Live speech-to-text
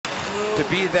to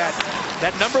be that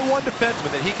 #1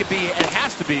 defenseman that he could be and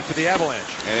has to be for the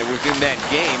Avalanche. And it was in that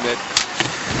game that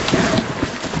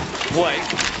play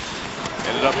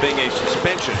ended up being a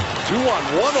suspension.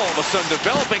 2-on-1 all of a sudden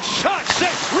developing. Shot,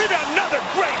 save, rebound, another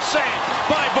great save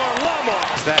by Varlamov.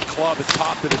 That club at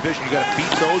top of the division, you got to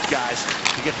beat those guys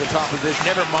to get to the top of the division.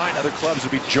 Never mind, other clubs will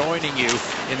be joining you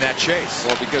in that chase.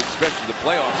 Well, because especially the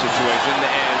playoff situation,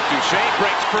 and Duchesne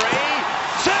breaks free.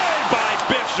 Saved by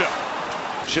Bishop.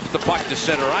 Ships the puck to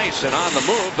center ice, and on the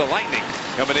move, the Lightning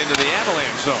coming into the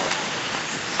Avalanche zone.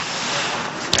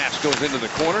 Pass goes into the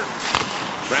corner.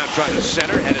 Brown trying to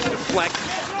center, and it's deflect.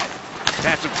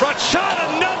 Pass in front, shot,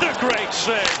 another great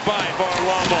save by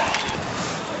Varlamov.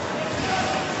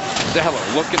 Zeller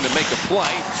looking to make a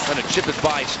play, trying to chip it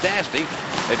by Stastny.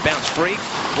 They bounce free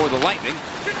for the Lightning,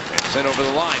 and sent over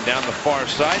the line down the far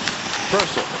side.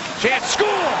 Purcell, chance, score!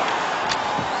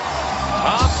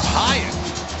 Top Hyatt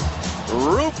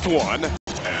roofed one.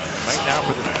 Right now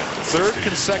for the third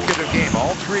consecutive game,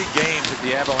 all 3 games that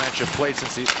the Avalanche have played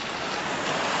since the...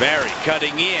 Barry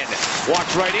cutting in,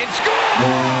 walks right in,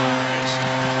 scores!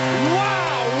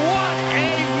 Wow, what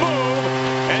a move!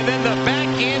 And then the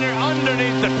backhander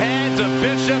underneath the pads of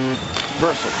Bishop.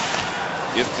 Purcell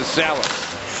gives to Salas.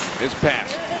 His pass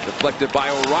deflected by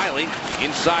O'Reilly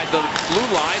inside the blue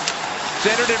line.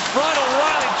 Centered in front,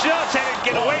 O'Reilly just had it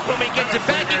get away from him. He gets it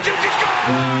back, he shoots, he scores!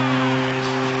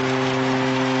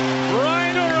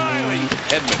 Ryan O'Reilly.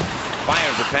 Edmund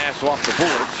fires a pass off the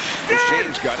board.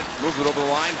 Shane's got it, moves it over the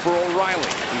line for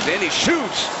O'Reilly. He's in, he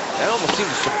shoots. That almost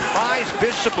seems to surprise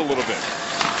Bishop a little bit.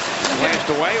 Glanced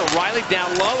away, O'Reilly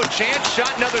down low, a chance,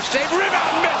 shot, another save,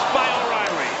 rebound missed by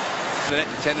O'Reilly. The net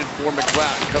intended for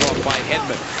McLeod, cut off by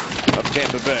Hedman of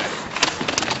Tampa Bay.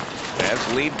 As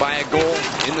lead by a goal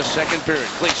in the second period.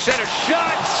 Clee center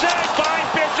shot, saved by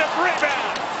Bishop,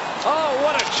 rebound. Oh,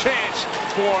 what a chance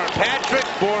for Patrick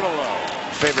Bortolo.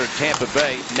 Favorite Tampa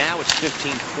Bay, now it's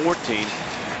 15-14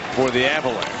 for the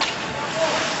Avalanche.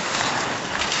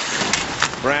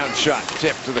 Brown shot,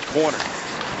 tipped to the corner.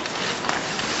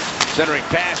 Centering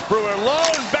pass, Brewer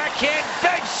lone, backhand,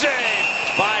 big save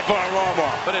by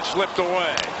Varlamov, but it slipped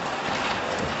away.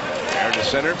 There to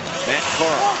center, Matt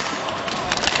Carl.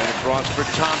 Sent across for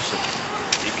Thompson.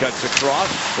 He cuts across,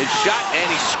 his shot, and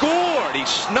he scored. He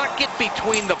snuck it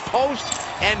between the post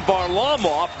and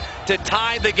Varlamov to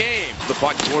tie the game. The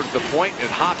puck towards the point, it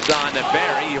hopped on to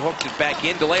Barry. He hooked it back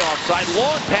in, delay offside,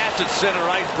 long pass at center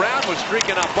ice. Brown was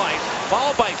streaking up ice,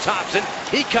 followed by Thompson.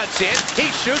 He cuts in, he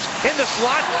shoots in the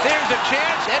slot. There's a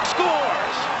chance and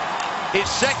scores. His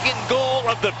second goal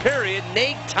of the period,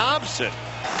 Nate Thompson.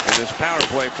 In this power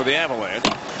play for the Avalanche.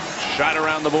 Shot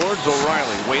around the boards,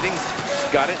 O'Reilly waiting,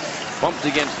 got it. Bumped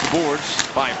against the boards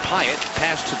by Pyatt.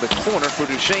 Pass to the corner for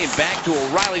Duchesne. Back to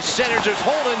O'Reilly. Centers. There's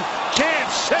Holden.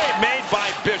 Chance. Save made by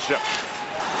Bishop.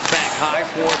 Back high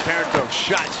for Parento.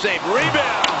 Shot. Save.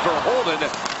 Rebound for Holden.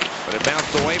 But it bounced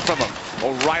away from him.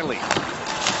 O'Reilly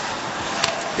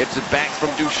gets it back from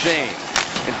Duchesne.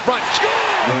 In front. Score!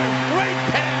 Great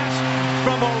pass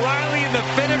from O'Reilly in the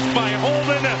finish by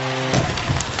Holden.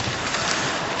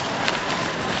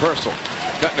 Purcell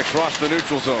cutting across the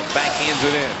neutral zone. Backhands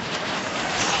it in.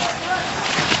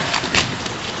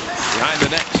 Behind the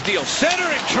net, steal,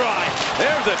 centering try.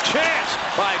 There's a chance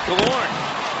by Killorn.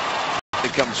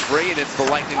 It comes free, and it's the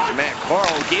Lightning's Matt Carl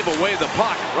who gave away the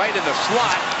puck right in the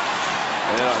slot.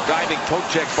 And a diving poke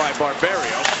check by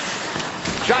Barberio.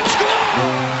 Shot, score!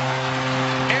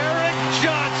 Eric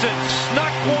Johnson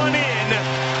snuck one in,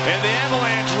 and the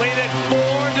Avalanche lead it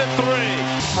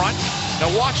 4-3. Front.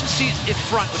 Now watch and see in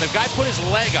front when the guy put his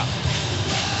leg up.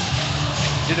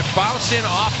 Did it bounce in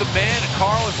off the man?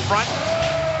 Carl in front.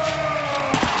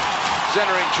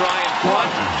 Centering try in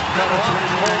front. Cut off.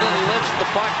 Holden lifts the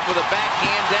puck with a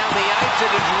backhand down the ice.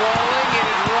 It is rolling. It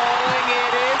is rolling.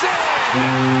 It is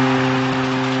in.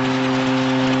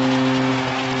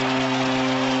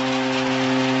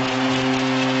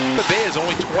 The Bay has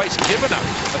only twice given up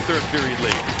a third period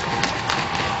lead.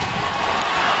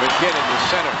 McKinnon to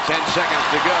center. 10 seconds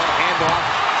to go. Handoff.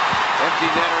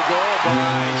 Empty netter goal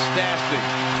by Stastny.